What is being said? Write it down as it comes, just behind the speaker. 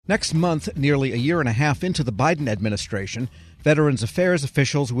Next month, nearly a year and a half into the Biden administration, Veterans Affairs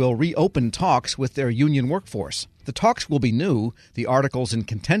officials will reopen talks with their union workforce. The talks will be new. The articles in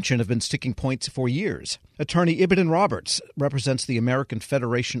contention have been sticking points for years. Attorney Ibadan Roberts represents the American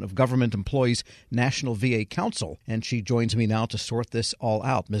Federation of Government Employees National VA Council, and she joins me now to sort this all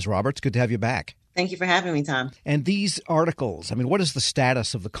out. Ms. Roberts, good to have you back. Thank you for having me, Tom. And these articles, what is the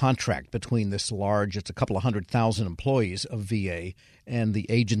status of the contract between this large, it's a couple of 100,000 employees of VA and the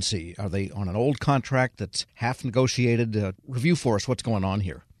agency? Are they on an old contract that's half negotiated? Review for us what's going on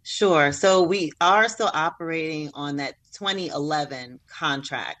here. Sure. So we are still operating on that 2011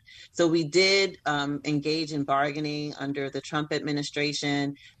 contract. So we did engage in bargaining under the Trump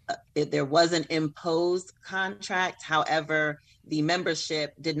administration. There was an imposed contract. However, the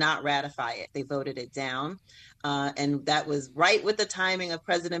membership did not ratify it. They voted it down. And that was right with the timing of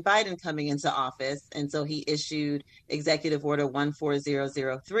President Biden coming into office. And so he issued Executive Order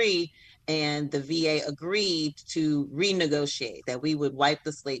 14003, and the VA agreed to renegotiate, that we would wipe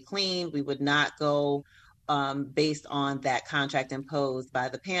the slate clean. We would not go based on that contract imposed by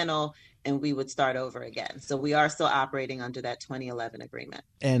the panel, and we would start over again. So we are still operating under that 2011 agreement.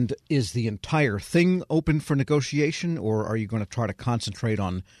 And is the entire thing open for negotiation, or are you going to try to concentrate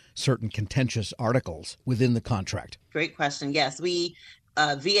on certain contentious articles within the contract? Great question. Yes,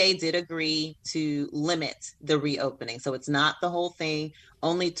 VA did agree to limit the reopening. So it's not the whole thing.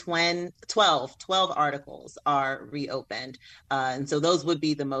 Only 12 articles are reopened. And so those would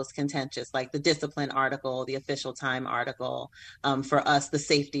be the most contentious, like the discipline article, the official time article, for us, the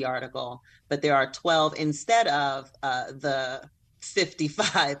safety article. But there are 12 instead of the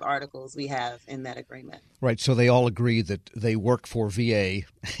 55 articles we have in that agreement. Right. So they all agree that they work for VA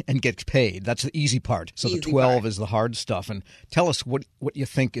and get paid. That's the easy part. So the 12 is the hard stuff. And tell us what you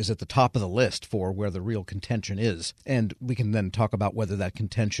think is at the top of the list for where the real contention is. And we can then talk about whether that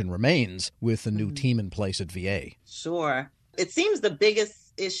contention remains with the new team in place at VA. Sure. It seems the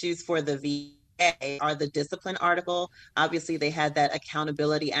biggest issues for the VA are the discipline article. Obviously, they had that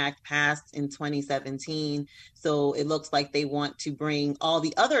Accountability Act passed in 2017. So it looks like they want to bring all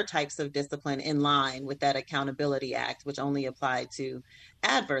the other types of discipline in line with that Accountability Act, which only applied to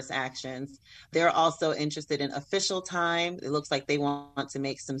adverse actions. They're also interested in official time. It looks like they want to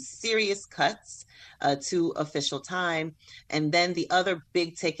make some serious cuts to official time. And then the other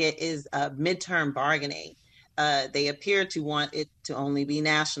big ticket is midterm bargaining. They appear to want it to only be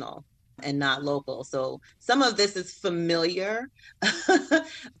national and not local. So some of this is familiar.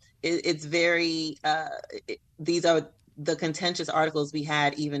 It's very, these are the contentious articles we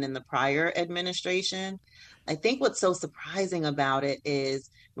had even in the prior administration. I think what's so surprising about it is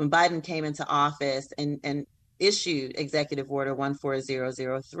when Biden came into office and issued Executive Order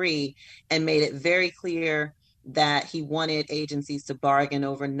 14003 and made it very clear that he wanted agencies to bargain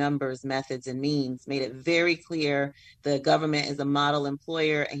over numbers, methods, and means, made it very clear the government is a model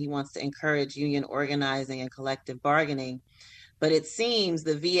employer and he wants to encourage union organizing and collective bargaining. But it seems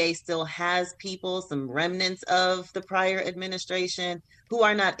the VA still has people, some remnants of the prior administration, who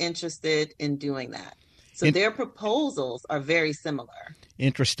are not interested in doing that. So their proposals are very similar.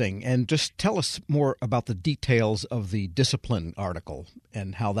 Interesting. And just tell us more about the details of the discipline article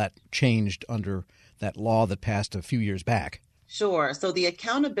and how that changed under that law that passed a few years back. Sure. So the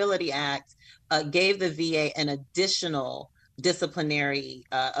Accountability Act gave the VA an additional disciplinary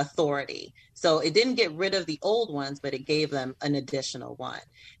authority. So it didn't get rid of the old ones, but it gave them an additional one.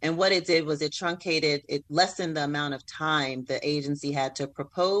 And what it did was it lessened the amount of time the agency had to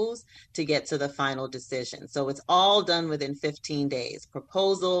propose to get to the final decision. So it's all done within 15 days.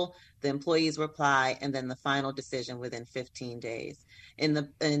 Proposal, the employees reply, and then the final decision within 15 days. In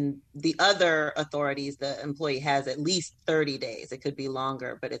the other authorities, the employee has at least 30 days. It could be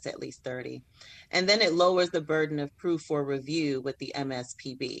longer, but it's at least 30. And then it lowers the burden of proof for review with the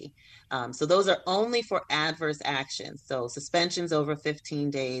MSPB. So those are only for adverse actions. So suspensions over 15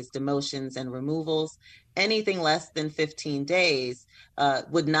 days, demotions and removals. Anything less than 15 days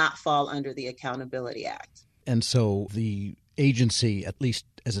would not fall under the Accountability Act. And so the agency, at least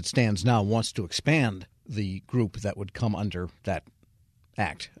as it stands now, wants to expand the group that would come under that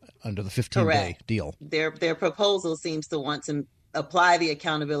act, under the 15-day deal. Their proposal seems to want to apply the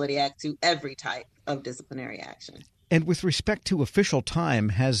Accountability Act to every type of disciplinary action. And with respect to official time,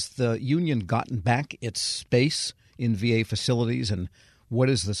 has the union gotten back its space in VA facilities? And what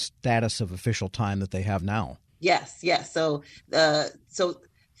is the status of official time that they have now? Yes. So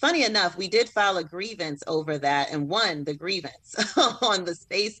Funny enough, we did file a grievance over that and won the grievance on the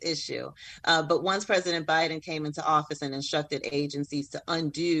space issue. But once President Biden came into office and instructed agencies to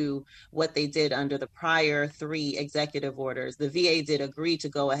undo what they did under the prior 3 executive orders, the VA did agree to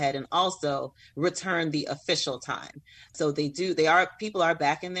go ahead and also return the official time. So people are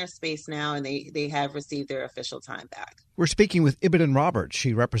back in their space now, and they have received their official time back. We're speaking with Ibadan Roberts.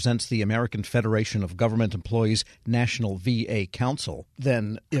 She represents the American Federation of Government Employees National VA Council.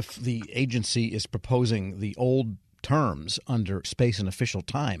 Then, if the agency is proposing the old terms under space and official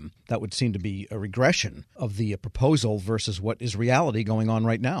time, that would seem to be a regression of the proposal versus what is reality going on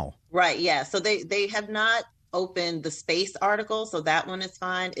right now. Right, yeah. So they have not opened the space article, so that one is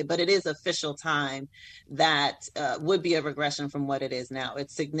fine, but it is official time that would be a regression from what it is now. It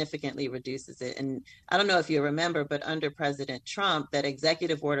significantly reduces it. And I don't know if you remember, but under President Trump, that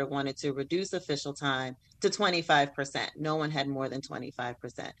executive order wanted to reduce official time to 25%. No one had more than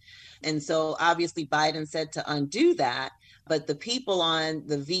 25%. And so obviously Biden said to undo that, but the people on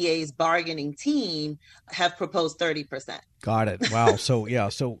the VA's bargaining team have proposed 30%. Got it. Wow.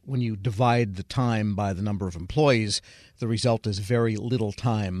 So when you divide the time by the number of employees, the result is very little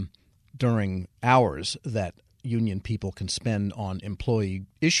time during hours that union people can spend on employee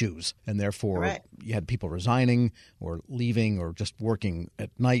issues. And therefore, You had people resigning or leaving or just working at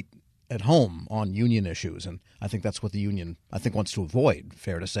night at home on union issues. And I think that's what the union, wants to avoid,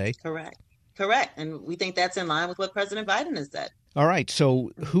 fair to say. Correct. And we think that's in line with what President Biden has said. All right.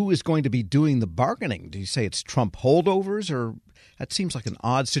 So who is going to be doing the bargaining? Do you say it's Trump holdovers, or that seems like an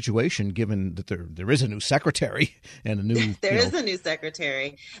odd situation given that there is a new secretary and a new There is a new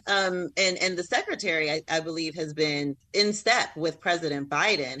secretary. And the secretary, I believe, has been in step with President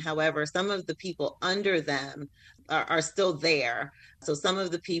Biden. However, some of the people under them are still there. So some of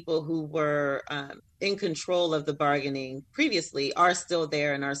the people who were in control of the bargaining previously are still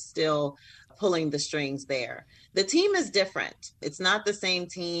there and are still pulling the strings there. The team is different. It's not the same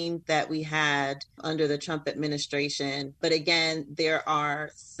team that we had under the Trump administration. But again, there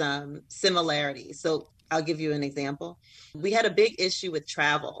are some similarities. So I'll give you an example. We had a big issue with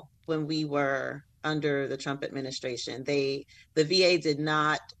travel when we were under the Trump administration. The VA did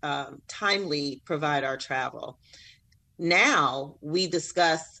not timely provide our travel. Now we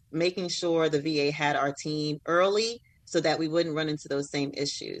discuss making sure the VA had our team early so that we wouldn't run into those same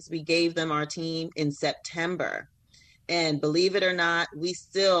issues. We gave them our team in September. And believe it or not, we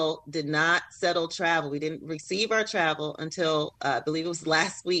still did not settle travel. We didn't receive our travel until I believe it was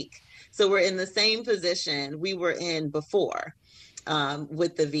last week. So we're in the same position we were in before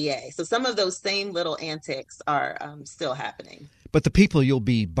with the VA. So some of those same little antics are still happening. But the people you'll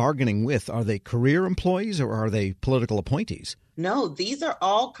be bargaining with, are they career employees or are they political appointees? No, these are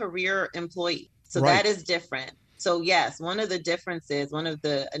all career employees. So Right. That is different. So yes, one of the differences,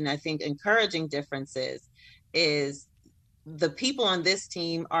 and I think encouraging differences is the people on this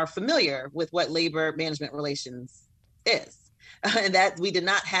team are familiar with what labor management relations is. And that we did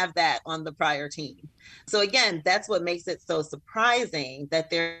not have that on the prior team. So again, that's what makes it so surprising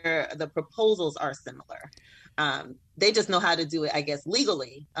that the proposals are similar. They just know how to do it, I guess,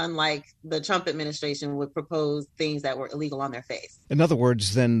 legally, unlike the Trump administration would propose things that were illegal on their face. In other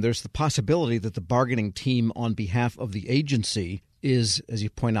words, then there's the possibility that the bargaining team on behalf of the agency is, as you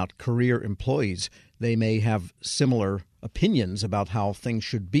point out, career employees. They may have similar opinions about how things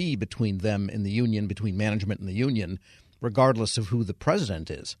should be between them and the union, between management and the union, regardless of who the president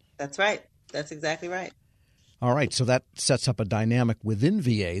is. That's right. That's exactly right. All right. So that sets up a dynamic within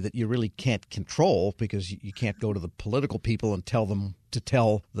VA that you really can't control because you can't go to the political people and tell them to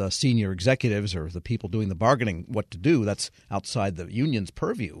tell the senior executives or the people doing the bargaining what to do. That's outside the union's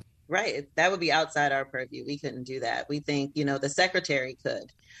purview. Right. That would be outside our purview. We couldn't do that. We think, the secretary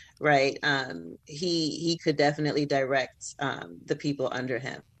could, right? He could definitely direct the people under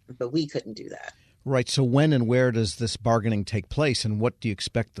him, but we couldn't do that. Right. So when and where does this bargaining take place, and what do you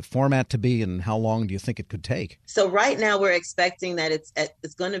expect the format to be, and how long do you think it could take? So right now we're expecting that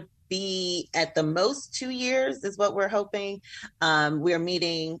it's going to be at the most 2 years is what we're hoping. We're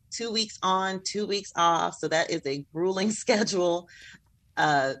meeting 2 weeks on, 2 weeks off. So that is a grueling schedule.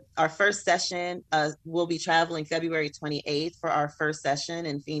 Our first session, we'll be traveling February 28th for our first session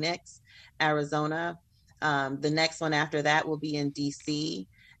in Phoenix, Arizona. The next one after that will be in DC.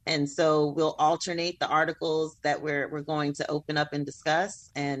 And so we'll alternate the articles that we're going to open up and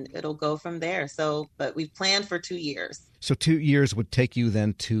discuss, and it'll go from there. But we've planned for 2 years. So 2 years would take you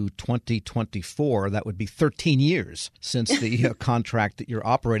then to 2024. That would be 13 years since the contract that you're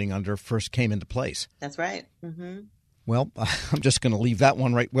operating under first came into place. That's right. Mm-hmm. Well, I'm just going to leave that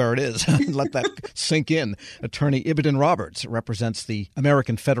one right where it is and let that sink in. Attorney Ibadan Roberts represents the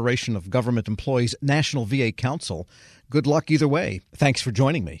American Federation of Government Employees National VA Council. Good luck either way. Thanks for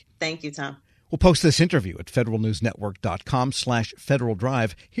joining me. Thank you, Tom. We'll post this interview at federalnewsnetwork.com/Federal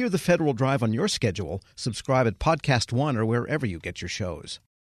Drive. Hear the Federal Drive on your schedule. Subscribe at Podcast One or wherever you get your shows.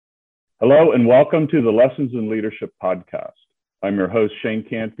 Hello and welcome to the Lessons in Leadership podcast. I'm your host, Shane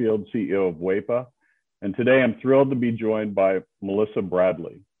Canfield, CEO of WEPA. And today I'm thrilled to be joined by Melissa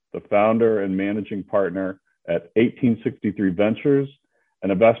Bradley, the founder and managing partner at 1863 Ventures,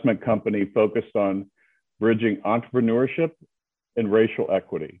 an investment company focused on bridging entrepreneurship and racial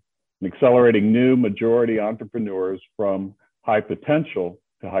equity, and accelerating new majority entrepreneurs from high potential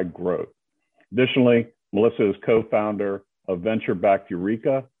to high growth. Additionally, Melissa is co-founder of Venture Backed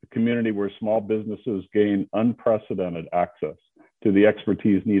Eureka, a community where small businesses gain unprecedented access to the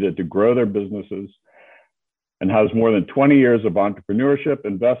expertise needed to grow their businesses, and has more than 20 years of entrepreneurship,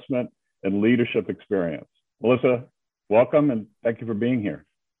 investment, and leadership experience. Melissa, welcome and thank you for being here.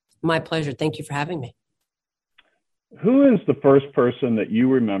 My pleasure. Thank you for having me. Who is the first person that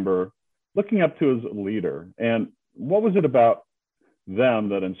you remember looking up to as a leader, and what was it about them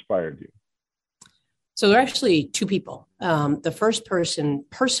that inspired you? So there are actually two people. The first person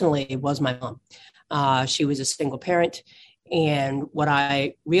personally was my mom. She was a single parent. And what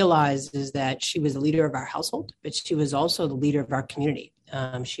I realized is that she was the leader of our household, but she was also the leader of our community.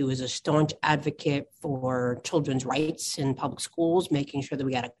 She was a staunch advocate for children's rights in public schools, making sure that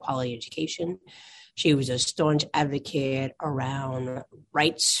we got a quality education. She was a staunch advocate around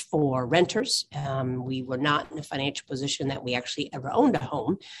rights for renters. We were not in a financial position that we actually ever owned a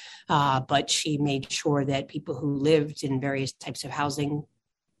home, but she made sure that people who lived in various types of housing,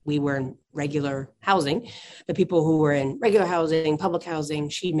 we were in regular housing. The people who were in regular housing, public housing,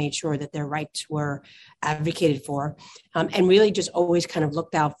 she made sure that their rights were advocated for, and really just always kind of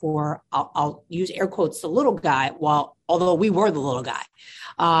looked out for, I'll use air quotes, the little guy, although we were the little guy.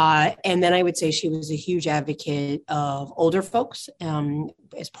 And then I would say she was a huge advocate of older folks.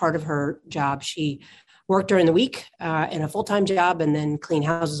 As part of her job, she worked during the week in a full-time job and then clean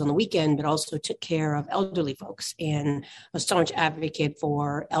houses on the weekend, but also took care of elderly folks and a staunch advocate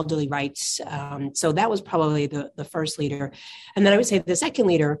for elderly rights. So that was probably the first leader. And then I would say the second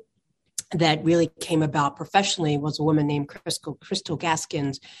leader that really came about professionally was a woman named Crystal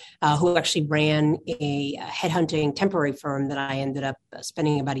Gaskins, who actually ran a headhunting temporary firm that I ended up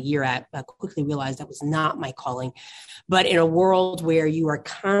spending about a year at. I quickly realized that was not my calling. But in a world where you are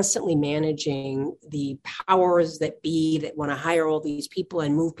constantly managing the powers that be that want to hire all these people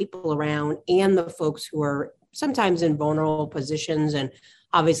and move people around, and the folks who are sometimes in vulnerable positions and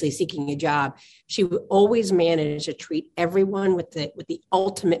obviously seeking a job, she would always manage to treat everyone with the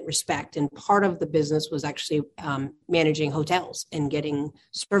ultimate respect. And part of the business was actually managing hotels and getting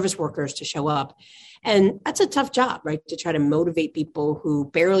service workers to show up. And that's a tough job, right? To try to motivate people who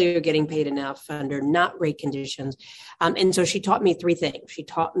barely are getting paid enough under not great conditions. And so she taught me three things. She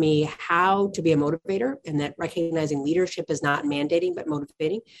taught me how to be a motivator, and that recognizing leadership is not mandating, but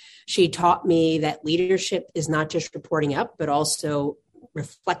motivating. She taught me that leadership is not just reporting up, but also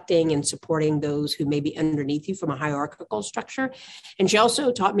reflecting and supporting those who may be underneath you from a hierarchical structure. And she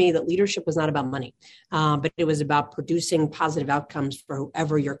also taught me that leadership was not about money, but it was about producing positive outcomes for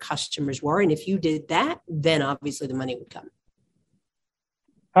whoever your customers were. And if you did that, then obviously the money would come.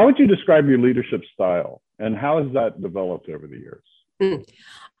 How would you describe your leadership style, and how has that developed over the years?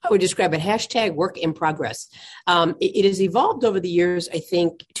 I would describe it #work in progress. It has evolved over the years, I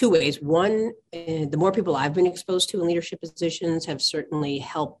think, two ways. One, the more people I've been exposed to in leadership positions have certainly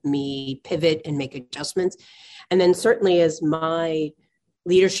helped me pivot and make adjustments. And then certainly as my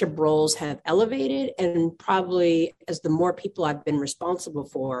leadership roles have elevated, and probably as the more people I've been responsible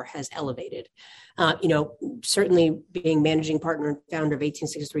for has elevated. Certainly being managing partner and founder of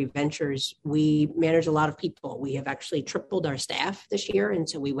 1863 Ventures, we manage a lot of people. We have actually tripled our staff this year. And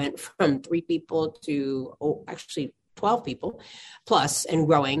so we went from 3 people to 12 people plus and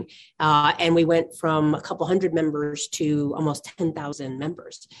growing. And we went from a couple hundred members to almost 10,000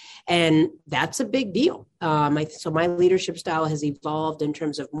 members. And that's a big deal. So my leadership style has evolved in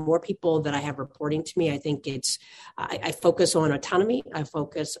terms of more people that I have reporting to me. I think I focus on autonomy.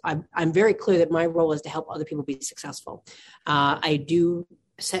 I'm very clear that my role is to help other people be successful. I do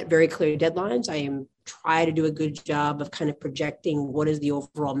set very clear deadlines. I try to do a good job of kind of projecting what is the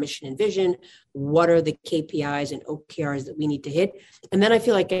overall mission and vision, what are the KPIs and OKRs that we need to hit. And then I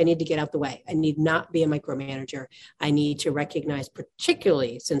feel like I need to get out the way. I need not be a micromanager. I need to recognize,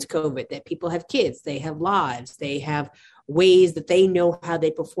 particularly since COVID, that people have kids, they have lives, they have ways that they know how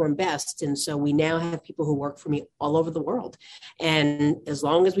they perform best. And so we now have people who work for me all over the world. And as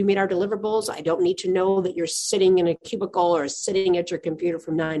long as we meet our deliverables, I don't need to know that you're sitting in a cubicle or sitting at your computer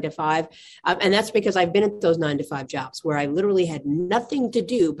from 9 to 5. And that's because I've been at those 9 to 5 jobs where I literally had nothing to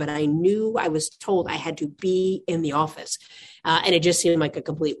do, but I knew I was told I had to be in the office. And it just seemed like a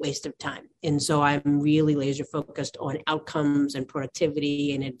complete waste of time. And so I'm really laser focused on outcomes and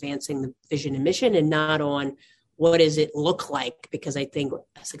productivity and advancing the vision and mission, and not on what does it look like, because I think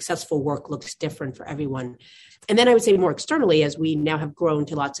successful work looks different for everyone. And then I would say more externally, as we now have grown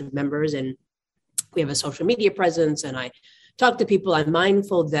to lots of members and we have a social media presence and I talk to people, I'm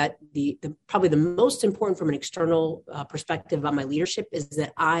mindful that the probably the most important from an external perspective about my leadership is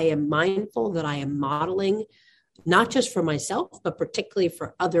that I am mindful that I am modeling not just for myself, but particularly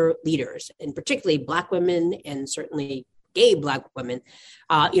for other leaders, and particularly Black women and certainly gay Black women.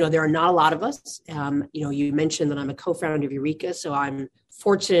 There are not a lot of us. You mentioned that I'm a co-founder of Eureka, so I'm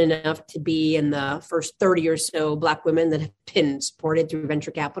fortunate enough to be in the first 30 or so Black women that have been supported through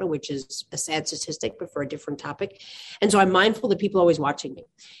venture capital, which is a sad statistic, but for a different topic. And so I'm mindful that people are always watching me.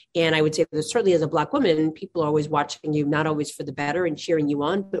 And I would say that certainly as a Black woman, people are always watching you, not always for the better and cheering you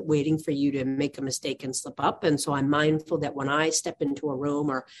on, but waiting for you to make a mistake and slip up. And so I'm mindful that when I step into a room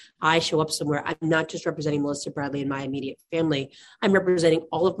or I show up somewhere, I'm not just representing Melissa Bradley and my immediate family. I'm representing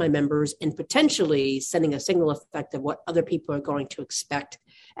all of my members and potentially sending a signal effect of what other people are going to expect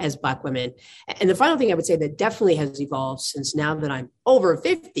as Black women. And the final thing I would say that definitely has evolved since now that I'm over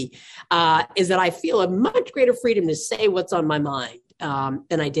 50 is that I feel a much greater freedom to say what's on my mind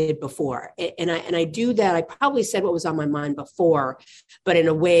than I did before. And I do that. I probably said what was on my mind before, but in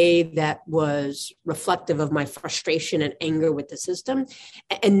a way that was reflective of my frustration and anger with the system.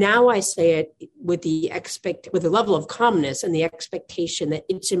 And now I say it with the level of calmness and the expectation that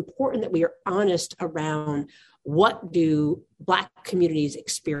it's important that we are honest around what do Black communities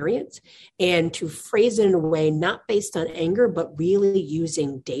experience, and to phrase it in a way not based on anger, but really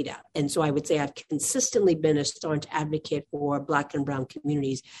using data. And so I would say I've consistently been a staunch advocate for Black and brown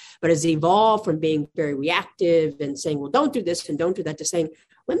communities, but has evolved from being very reactive and saying, well, don't do this and don't do that, to saying,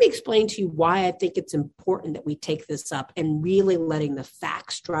 let me explain to you why I think it's important that we take this up, and really letting the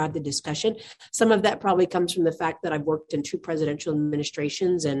facts drive the discussion. Some of that probably comes from the fact that I've worked in 2 presidential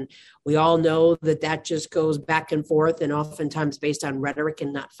administrations, and we all know that just goes back and forth and oftentimes based on rhetoric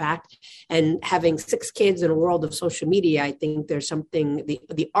and not fact. And having 6 kids in a world of social media, I think there's something,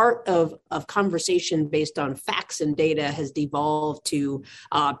 the art of conversation based on facts and data has devolved to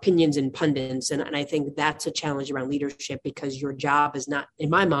opinions and pundits. And I think that's a challenge around leadership, because your job is not, in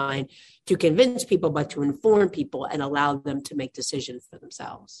my mind, to convince people, but to inform people and allow them to make decisions for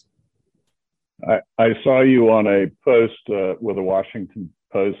themselves. I saw you on a post with a Washington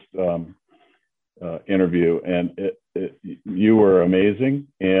Post interview, and you were amazing.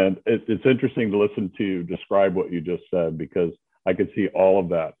 And it's interesting to listen to you describe what you just said, because I could see all of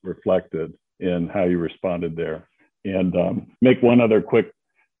that reflected in how you responded there. And make one other quick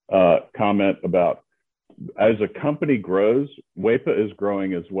comment about, as a company grows, WEPA is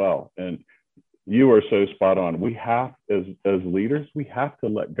growing as well. And you are so spot on. We have, as leaders, we have to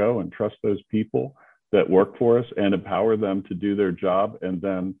let go and trust those people that work for us and empower them to do their job, and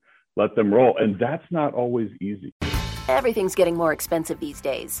then let them roll. And that's not always easy. Everything's getting more expensive these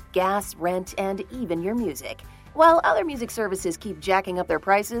days. Gas, rent, and even your music. While other music services keep jacking up their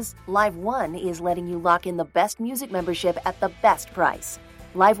prices, Live One is letting you lock in the best music membership at the best price.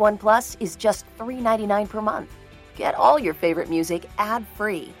 Live One Plus is just $3.99 per month. Get all your favorite music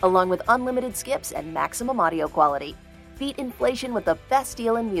ad-free, along with unlimited skips and maximum audio quality. Beat inflation with the best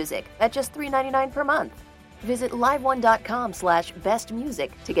deal in music at just $3.99 per month. Visit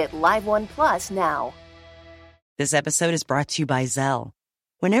liveone.com/bestmusic to get Live One Plus now. This episode is brought to you by Zelle.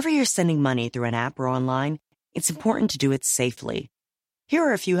 Whenever you're sending money through an app or online, it's important to do it safely. Here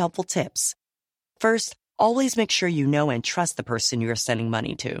are a few helpful tips. First, always make sure you know and trust the person you are sending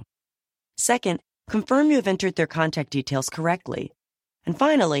money to. Second, confirm you have entered their contact details correctly. And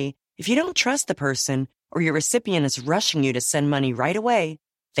finally, if you don't trust the person or your recipient is rushing you to send money right away,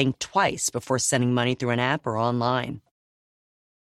 think twice before sending money through an app or online.